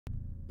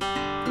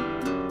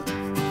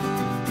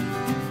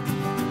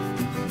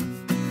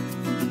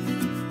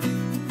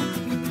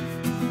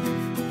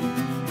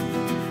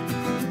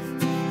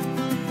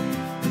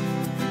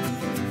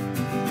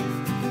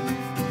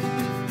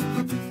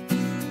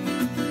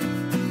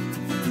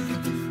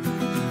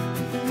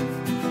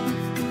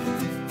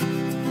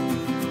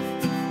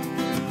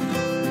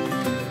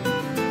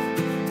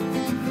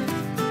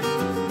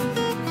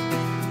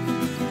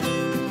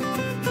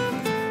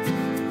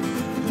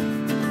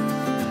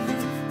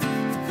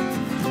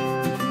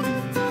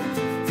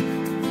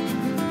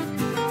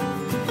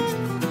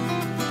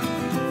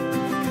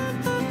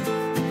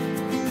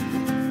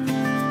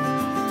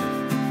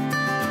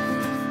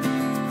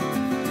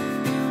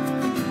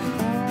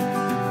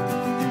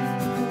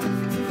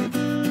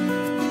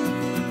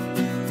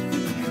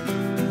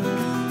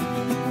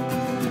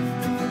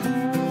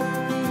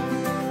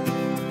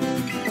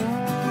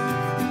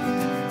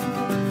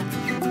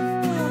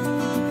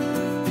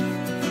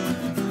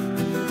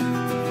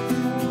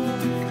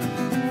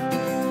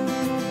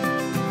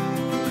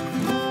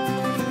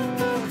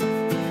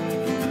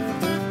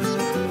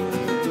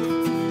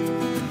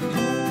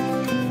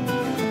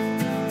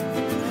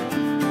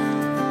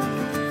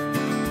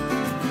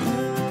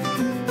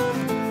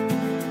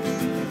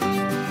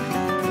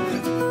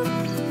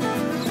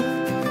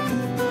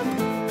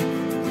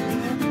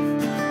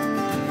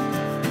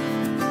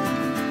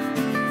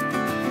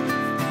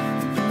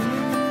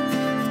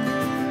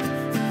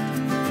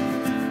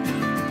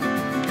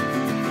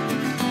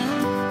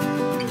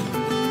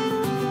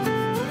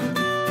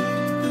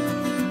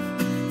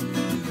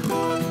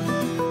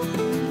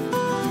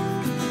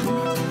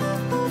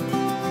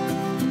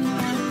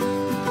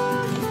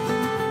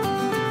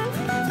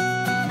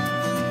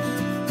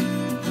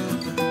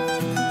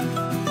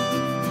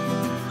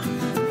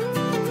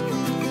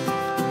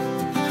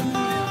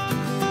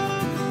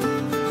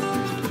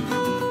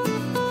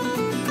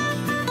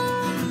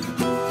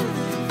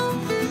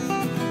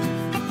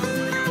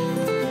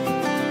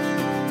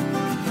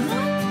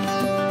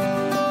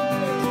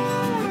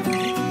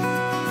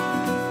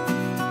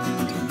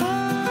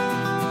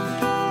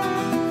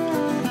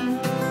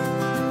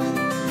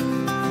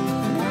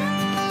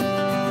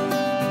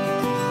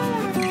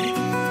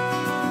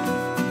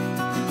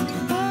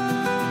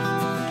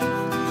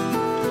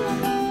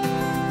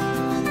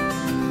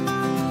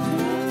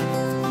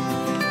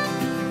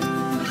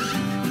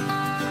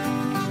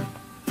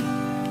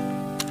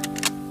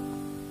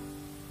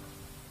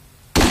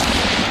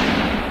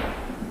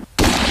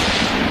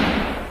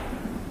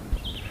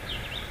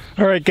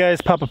Alright guys,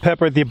 Papa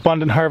Pepper at the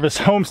Abundant Harvest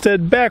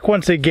Homestead back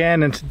once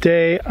again, and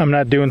today I'm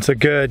not doing so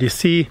good. You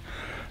see,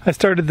 I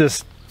started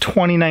this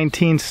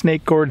 2019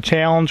 snake gourd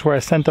challenge where I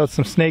sent out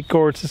some snake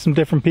gourds to some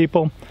different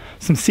people,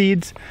 some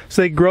seeds,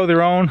 so they could grow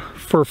their own.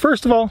 For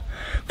first of all,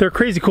 they're a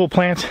crazy cool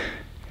plant.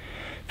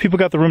 If people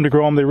got the room to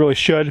grow them, they really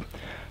should.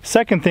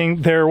 Second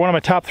thing, they're one of my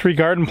top 3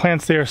 garden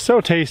plants. They are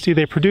so tasty,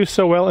 they produce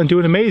so well and do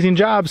an amazing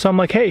job. So I'm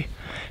like, hey,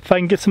 if I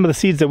can get some of the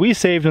seeds that we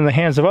saved in the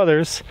hands of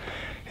others,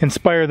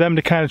 inspire them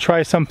to kind of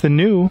try something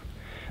new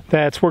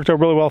that's worked out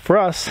really well for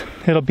us,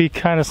 it'll be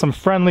kind of some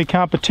friendly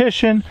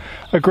competition,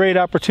 a great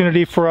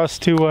opportunity for us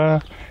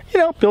to,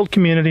 build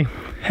community,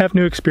 have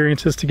new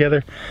experiences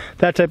together,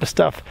 that type of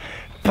stuff.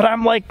 But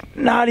I'm like,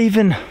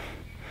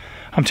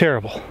 I'm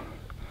terrible.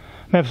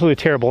 I'm absolutely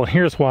terrible, and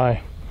here's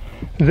why.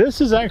 This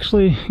is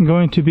actually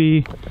going to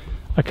be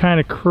a kind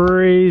of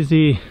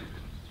crazy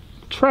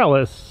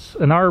trellis,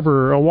 an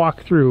arbor, a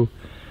walkthrough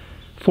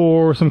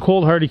for some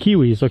cold hardy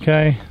kiwis,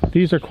 okay?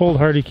 These are cold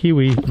hardy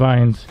kiwi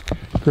vines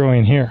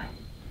growing here.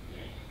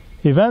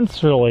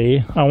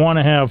 Eventually, I want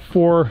to have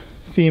 4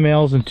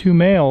 females and 2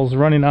 males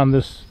running on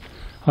this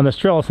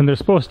trellis, and there's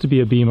supposed to be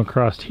a beam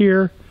across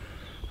here.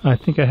 I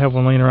think I have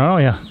one laying around. Oh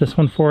yeah, this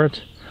one for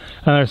it.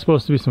 And there's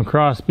supposed to be some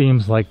cross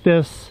beams like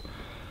this.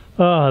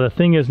 The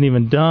thing isn't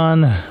even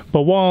done.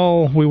 But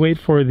while we wait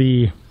for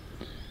the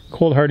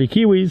cold hardy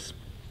kiwis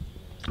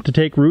to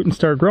take root and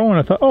start growing,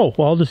 I thought, oh,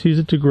 well, I'll just use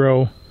it to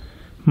grow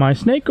my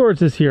snake gourds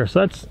this year. So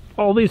that's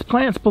all these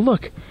plants, but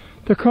look,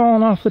 they're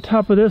crawling off the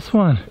top of this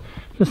one,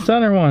 the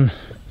center one.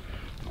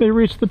 They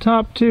reached the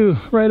top too,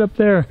 right up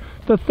there.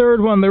 The third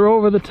one, they're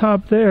over the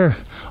top there.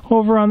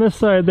 Over on this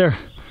side, they're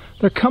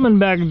coming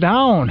back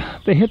down.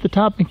 They hit the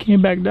top and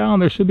came back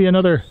down. There should be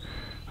another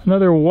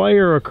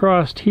wire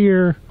across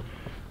here.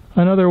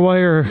 Another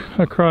wire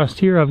across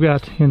here. I've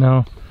got,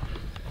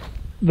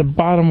 the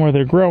bottom where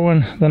they're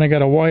growing. Then I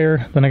got a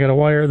wire, then I got a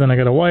wire, then I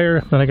got a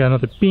wire, then I got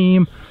another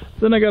beam,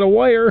 then I got a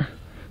wire,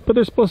 but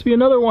there's supposed to be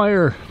another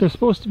wire. They're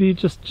supposed to be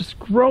just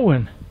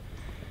growing.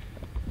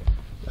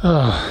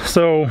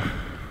 So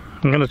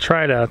I'm gonna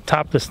try to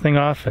top this thing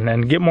off and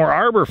then get more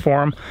arbor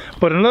for them.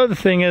 But another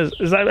thing is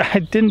I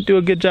didn't do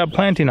a good job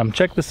planting them.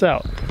 Check this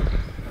out.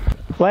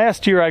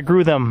 Last year I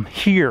grew them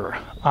here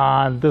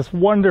on this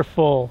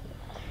wonderful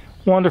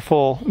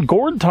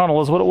gourd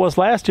tunnel is what it was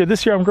last year.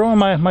 This year I'm growing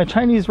my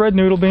Chinese red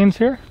noodle beans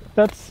here.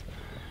 That's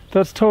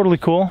totally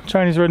cool.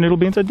 Chinese red noodle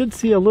beans. I did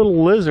see a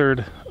little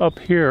lizard up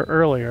here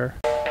earlier.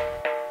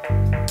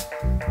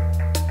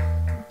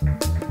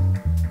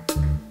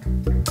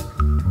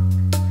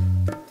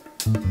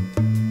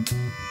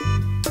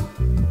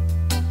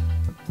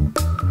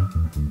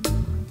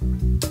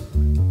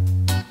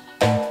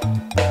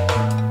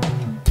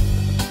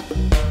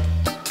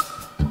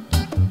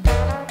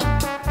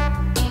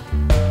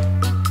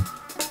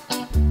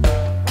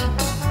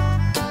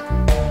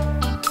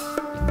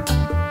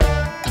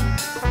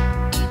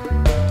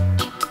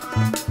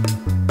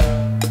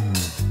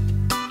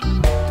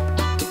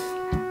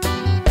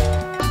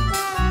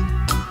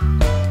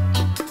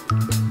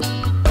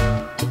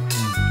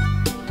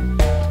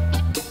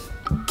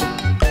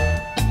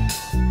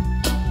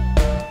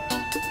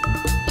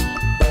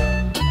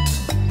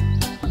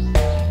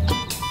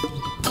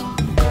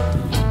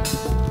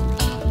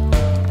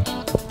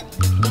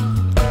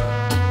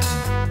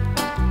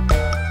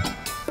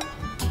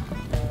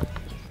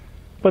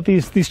 But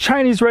these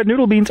Chinese red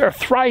noodle beans are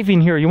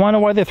thriving here. You want to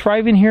know why they're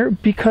thriving here?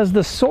 Because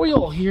the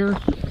soil here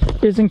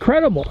is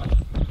incredible.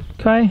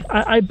 Okay,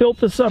 I built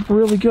this up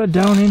really good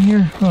down in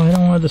here. Oh, I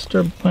don't want to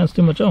disturb the plants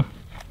too much. Oh,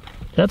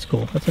 that's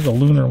cool. That's like a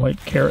lunar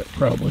white carrot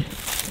probably.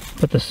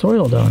 But the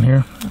soil down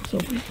here, that's so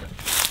weird.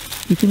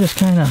 You can just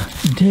kind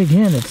of dig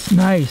in. It's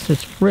nice.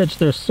 It's rich.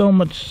 There's so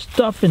much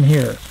stuff in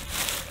here.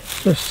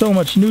 There's so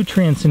much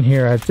nutrients in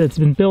here. It's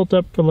been built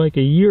up for like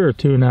a year or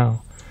 2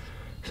 now.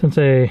 Since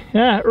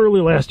early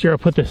last year I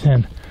put this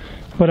in,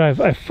 but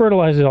I've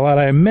fertilized it a lot.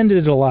 I amended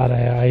it a lot.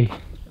 I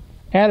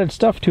added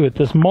stuff to it.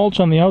 This mulch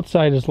on the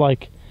outside is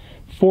like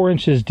 4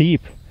 inches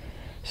deep,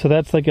 so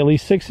that's like at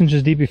least 6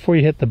 inches deep before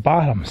you hit the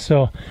bottom.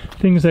 So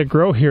things that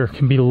grow here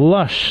can be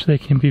lush, they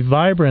can be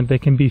vibrant, they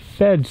can be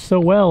fed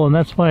so well, and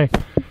that's why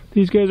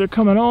these guys are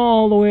coming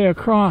all the way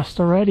across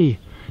already,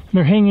 and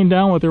they're hanging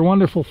down with their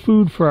wonderful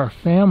food for our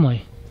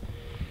family.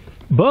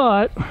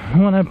 But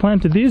when I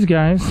planted these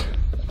guys,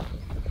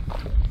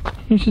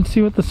 you should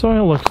see what the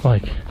soil looks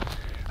like.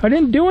 I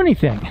didn't do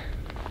anything.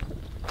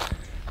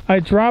 I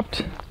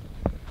dug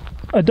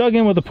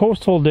in with a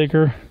post hole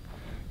digger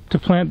to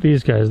plant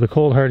these guys, the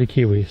cold hardy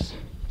kiwis.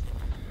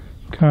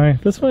 Okay,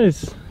 this way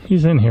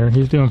he's in here.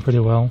 He's doing pretty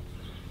well.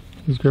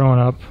 He's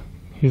growing up.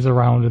 He's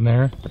around in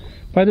there.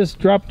 But I just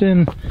dropped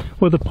in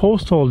with a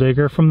post hole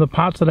digger from the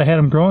pots that I had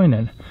him growing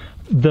in.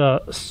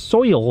 The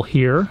soil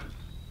here,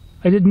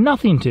 I did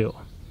nothing to.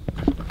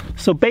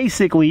 So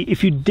basically,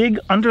 if you dig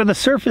under the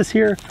surface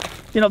here,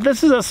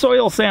 this is a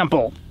soil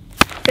sample.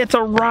 It's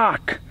a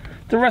rock.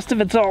 The rest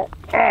of it's all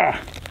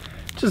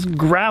just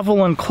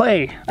gravel and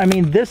clay. I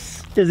mean,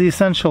 this is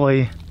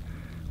essentially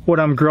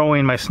what I'm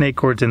growing my snake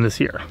gourds in this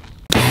year.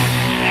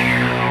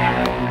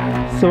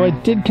 So I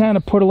did kind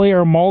of put a layer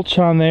of mulch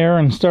on there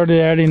and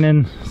started adding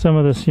in some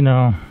of this, you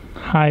know,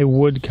 high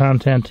wood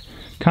content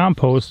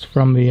compost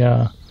from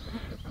the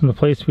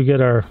place we get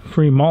our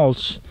free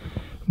mulch.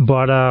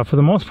 But for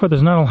the most part,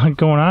 there's not a lot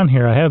going on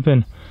here. I have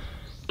been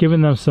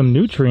giving them some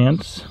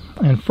nutrients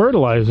and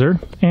fertilizer,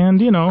 and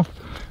you know,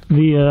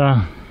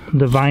 the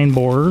vine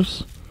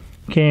borers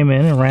came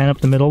in and ran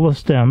up the middle of the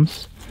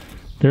stems.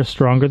 They're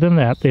stronger than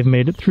that. They've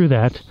made it through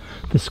that.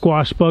 The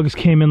squash bugs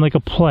came in like a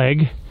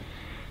plague,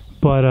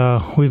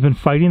 but we've been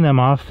fighting them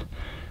off.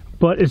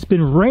 But it's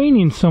been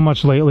raining so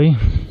much lately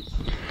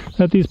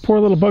that these poor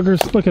little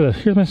buggers, look at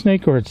this. Here's my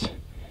snake gourds.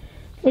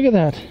 Look at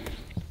that.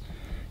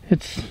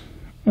 It's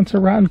a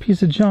rotten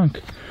piece of junk.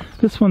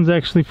 This one's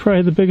actually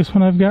probably the biggest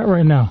one I've got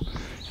right now.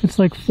 It's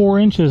like 4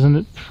 inches, and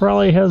it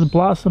probably has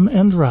blossom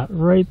end rot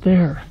right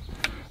there.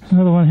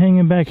 Another one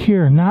hanging back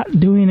here, not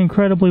doing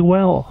incredibly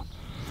well.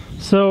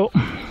 So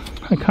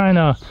I kind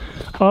of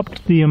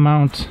upped the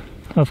amount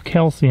of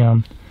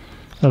calcium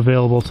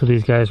available to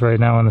these guys right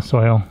now in the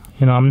soil.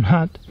 You know, I'm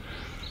not,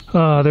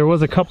 there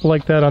was a couple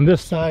like that on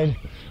this side.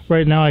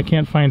 Right now I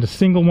can't find a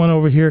single one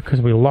over here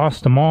because we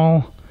lost them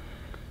all.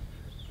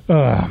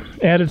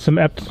 Added some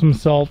Epsom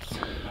salts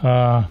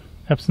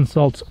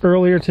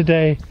earlier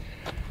today,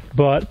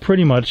 but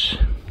pretty much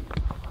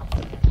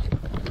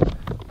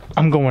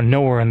I'm going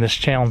nowhere in this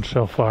challenge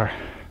so far.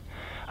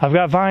 I've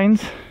got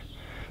vines,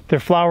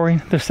 they're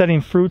flowering, they're setting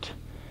fruit,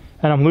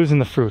 and I'm losing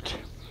the fruit.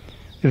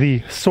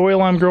 The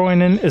soil I'm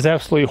growing in is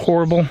absolutely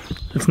horrible.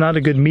 It's not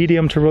a good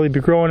medium to really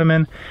be growing them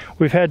in.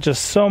 We've had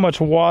just so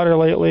much water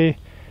lately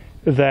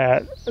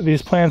that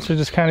these plants are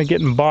just kind of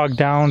getting bogged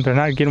down. They're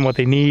not getting what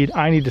they need.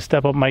 I need to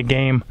step up my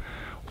game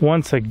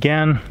once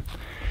again.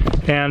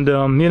 And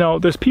you know,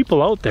 there's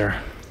people out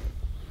there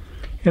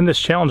in this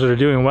challenge that are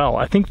doing well.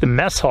 I think the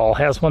mess hall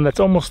has one that's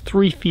almost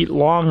 3 feet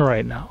long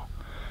right now.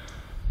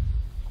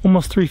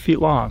 Almost 3 feet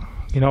long.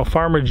 You know,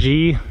 Farmer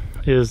G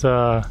is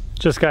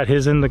just got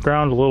his in the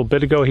ground a little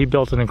bit ago. He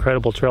built an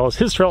incredible trellis.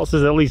 His trellis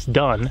is at least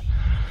done.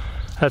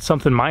 That's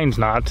something mine's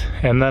not.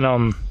 And then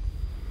I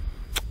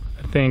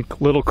think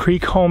Little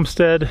Creek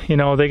Homestead, you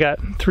know, they got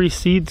 3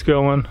 seeds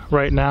going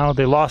right now.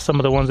 They lost some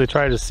of the ones they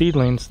tried as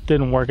seedlings,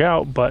 didn't work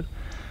out, but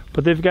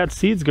they've got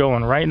seeds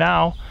going right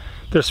now.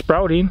 They're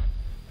sprouting,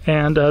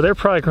 and they're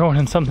probably growing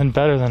in something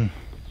better than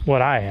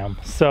what I am.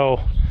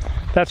 So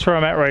that's where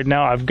I'm at right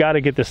now. I've got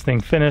to get this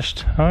thing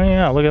finished. Oh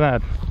yeah, look at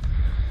that.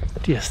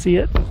 Do you see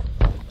it?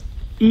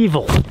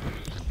 Evil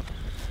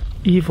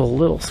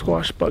little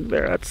squash bug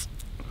there. That's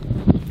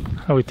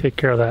how we take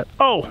care of that.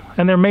 Oh,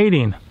 and they're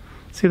mating.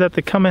 See that?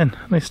 They come in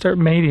and they start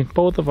mating,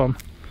 both of them,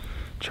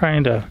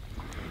 trying to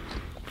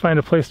find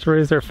a place to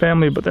raise their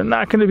family, but they're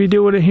not going to be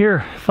doing it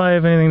here if I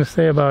have anything to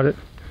say about it.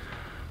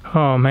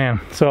 Oh man.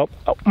 So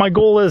my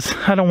goal is,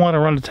 I don't want to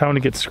run to town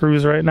to get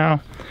screws right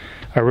now.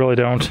 I really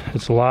don't.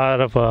 It's a lot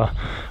of a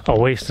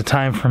waste of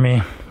time for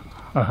me,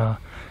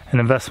 an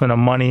investment of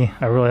money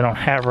I really don't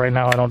have right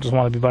now. I don't just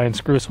want to be buying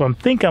screws. So what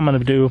I think I'm going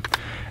to do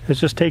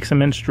is just take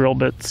some inch drill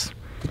bits.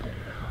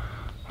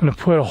 I'm going to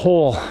put a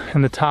hole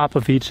in the top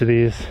of each of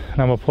these, and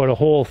I'm going to put a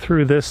hole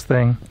through this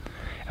thing,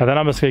 and then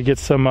I'm just going to get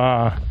some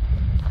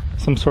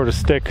sort of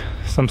stick,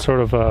 some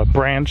sort of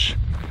branch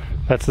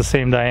that's the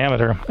same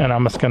diameter, and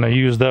I'm just going to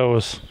use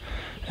those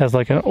as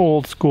like an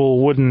old school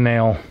wooden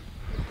nail.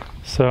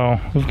 So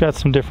we've got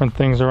some different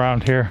things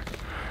around here.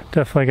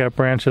 Definitely got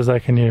branches I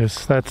can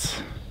use.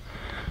 That's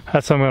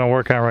what I'm going to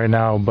work on right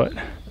now, but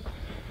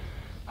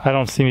I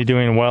don't see me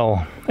doing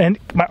well. And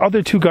my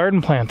other 2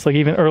 garden plants, like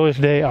even earlier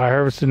today, I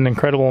harvested an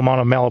incredible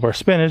amount of Malabar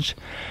spinach,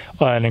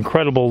 an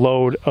incredible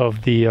load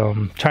of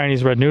the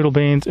Chinese red noodle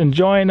beans,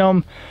 enjoying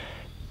them.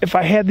 If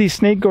I had these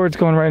snake gourds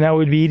going right now,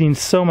 we'd be eating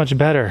so much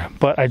better,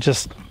 but I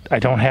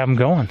don't have them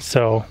going,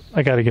 so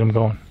I got to get them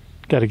going.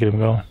 Got to get them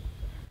going.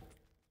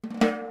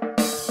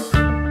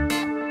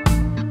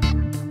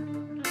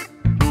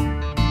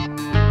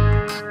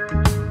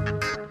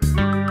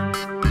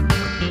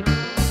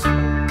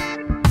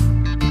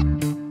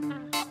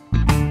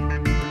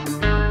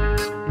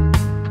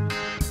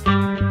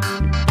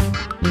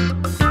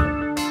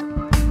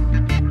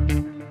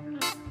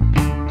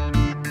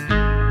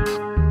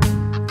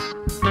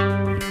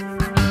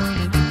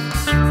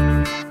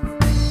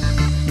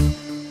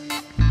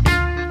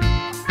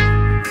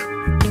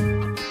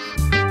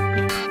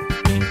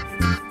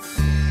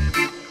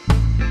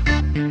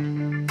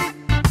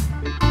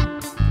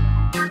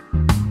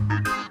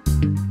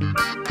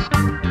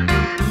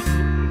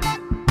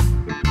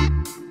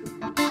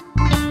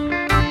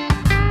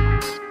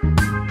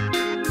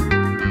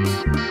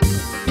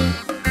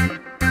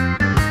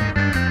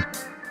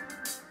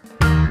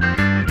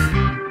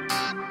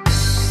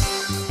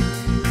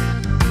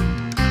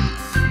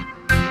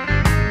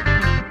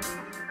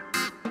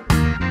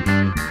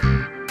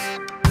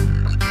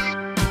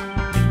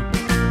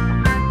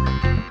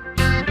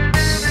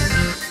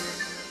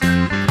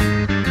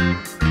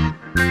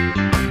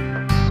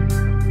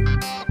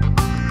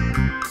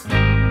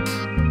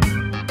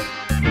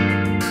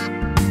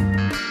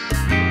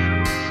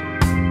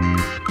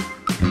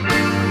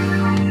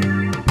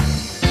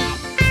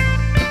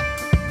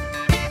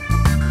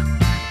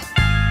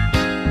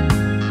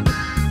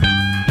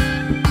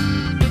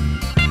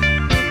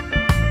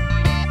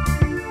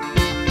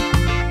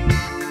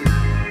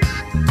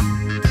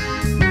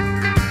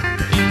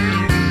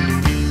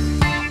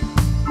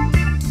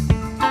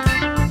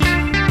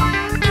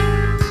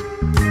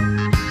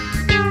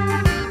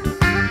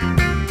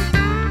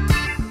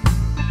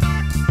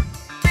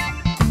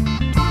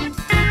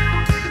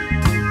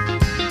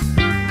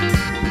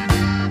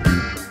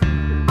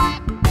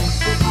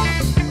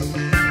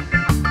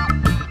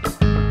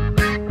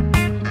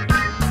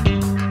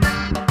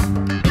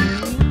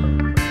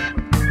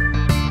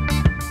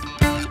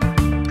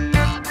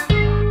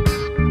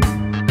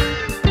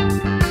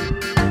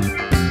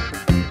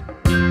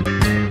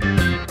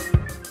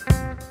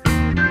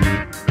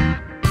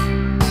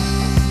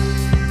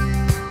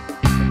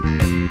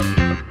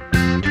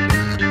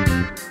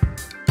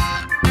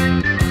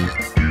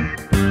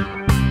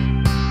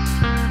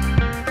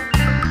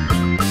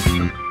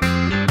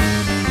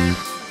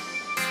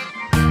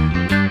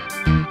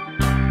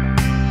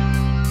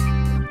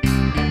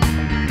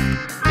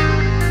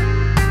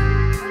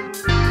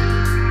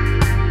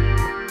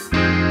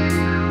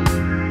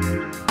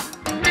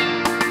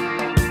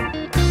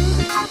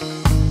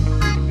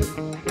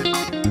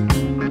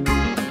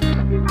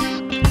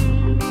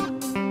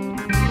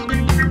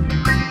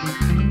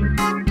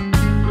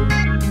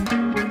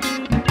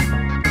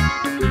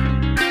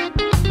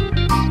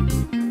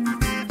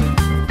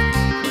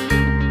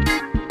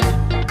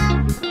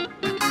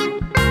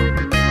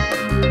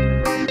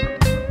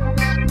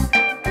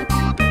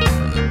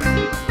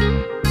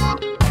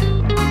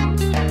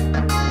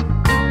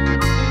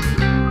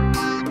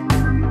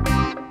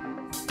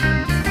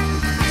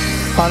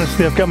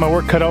 Honestly, I've got my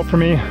work cut out for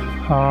me.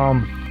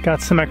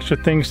 Got some extra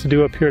things to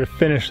do up here to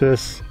finish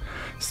this.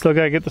 Still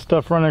gotta get the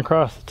stuff running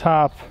across the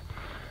top,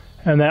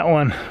 and that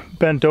one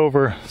bent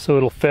over so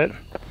it'll fit.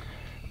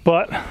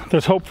 But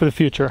there's hope for the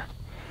future.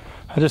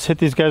 I just hit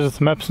these guys with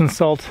some Epsom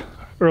salt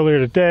earlier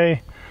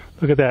today.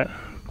 Look at that.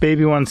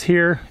 Baby ones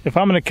here. If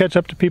I'm gonna catch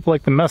up to people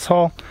like the mess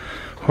hall,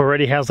 who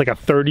already has like a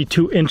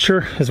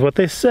 32-incher, is what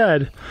they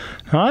said.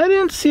 Now, I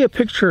didn't see a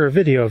picture or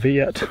video of it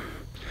yet,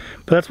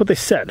 but that's what they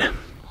said.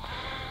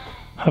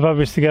 I've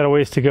obviously got a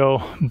ways to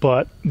go,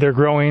 but they're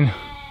growing.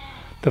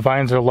 The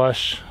vines are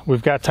lush.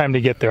 We've got time to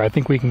get there. I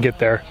think we can get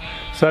there.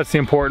 So that's the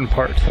important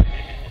part.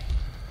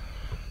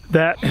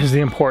 That is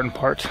the important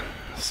part.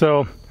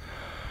 So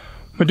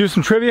I'm gonna do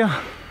some trivia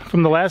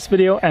from the last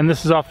video, and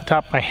this is off the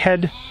top of my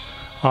head.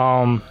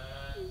 I'm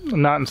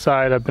not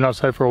inside. I've been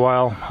outside for a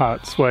while.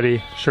 Hot,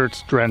 sweaty,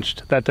 shirts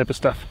drenched, that type of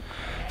stuff.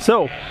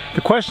 So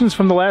the questions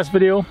from the last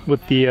video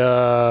with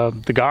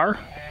the gar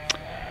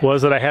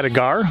was that I had a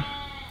gar.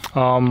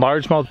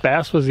 Largemouth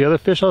bass was the other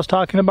fish I was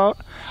talking about.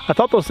 I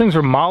thought those things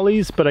were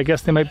mollies, but I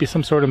guess they might be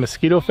some sort of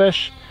mosquito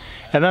fish.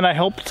 And then I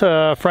helped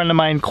a friend of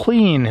mine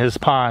clean his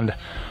pond.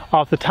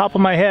 Off the top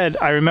of my head,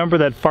 I remember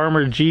that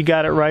Farmer G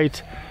got it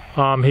right.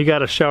 He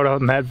got a shout out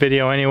in that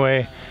video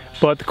anyway.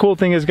 But the cool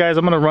thing is, guys,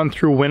 I'm gonna run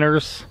through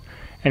winners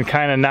and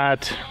kind of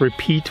not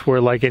repeat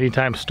where like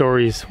Anytime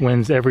Stories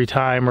wins every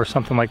time or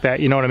something like that.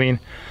 You know what I mean?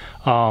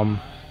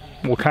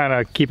 We'll kind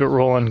of keep it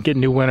rolling, get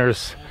new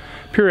winners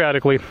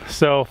periodically.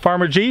 So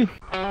Farmer G,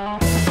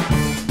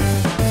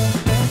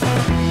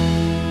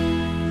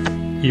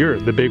 you're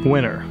the big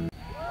winner.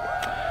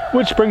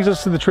 Which brings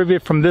us to the trivia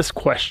from this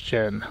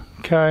question.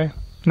 Okay,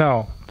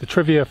 no, the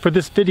trivia for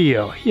this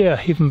video.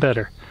 Yeah, even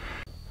better.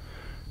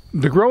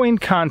 The growing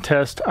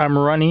contest I'm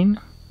running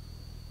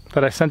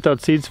that I sent out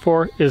seeds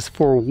for is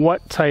for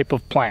what type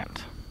of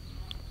plant?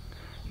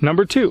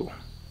 Number 2,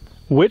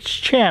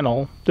 which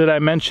channel that I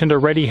mentioned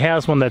already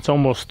has one that's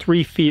almost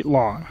 3 feet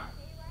long?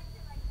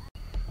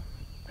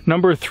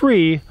 Number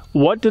 3,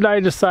 what did I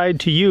decide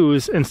to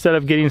use instead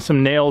of getting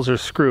some nails or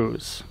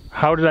screws?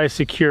 How did I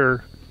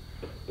secure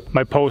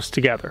my posts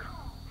together?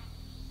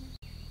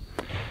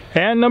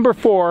 And number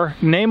 4,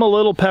 name a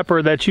little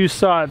pepper that you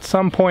saw at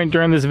some point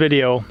during this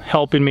video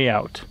helping me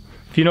out.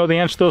 If you know the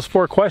answer to those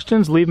 4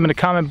 questions, leave them in a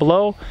comment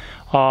below.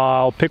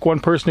 I'll pick one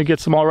person who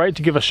gets them all right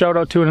to give a shout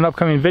out to in an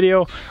upcoming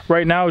video.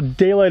 Right now,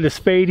 daylight is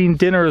fading,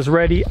 dinner is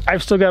ready.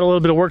 I've still got a little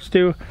bit of work to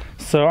do,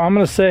 so I'm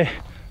gonna say,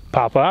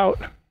 Papa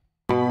out.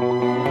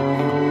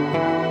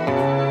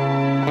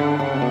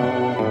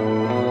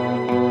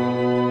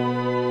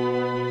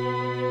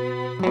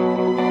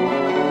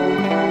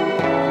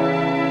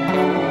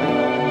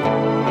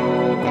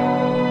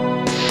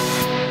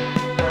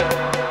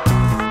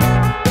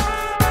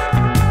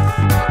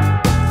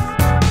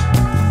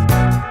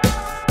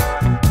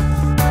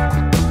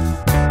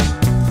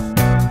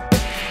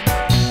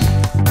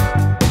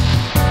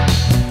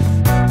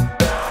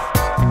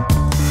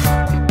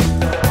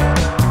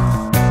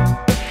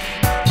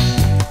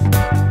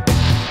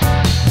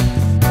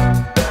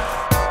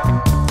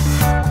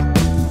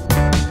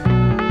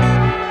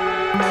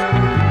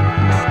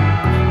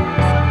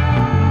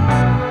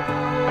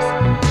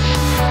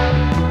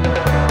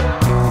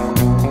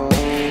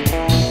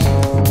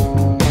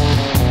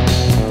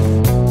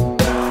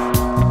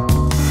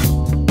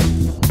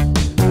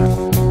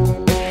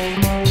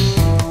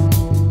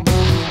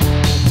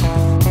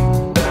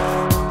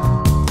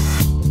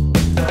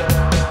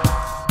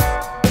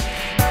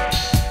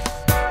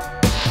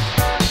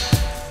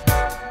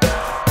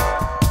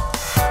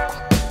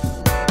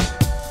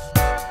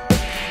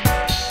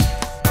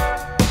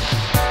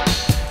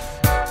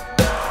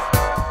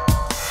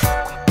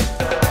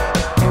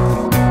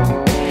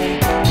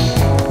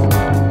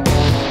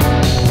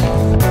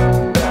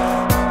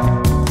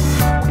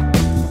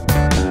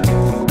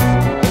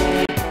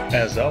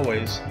 As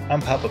always,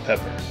 I'm Papa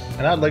Pepper,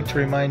 and I'd like to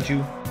remind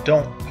you,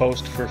 don't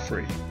post for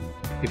free.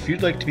 If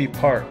you'd like to be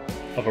part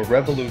of a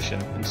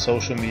revolution in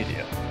social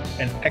media,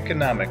 an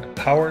economic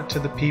power to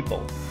the people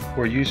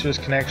where users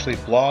can actually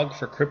blog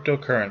for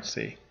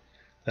cryptocurrency,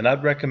 then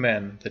I'd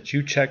recommend that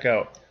you check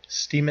out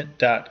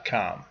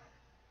steemit.com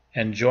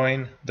and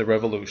join the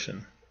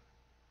revolution.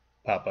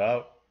 Papa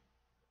out.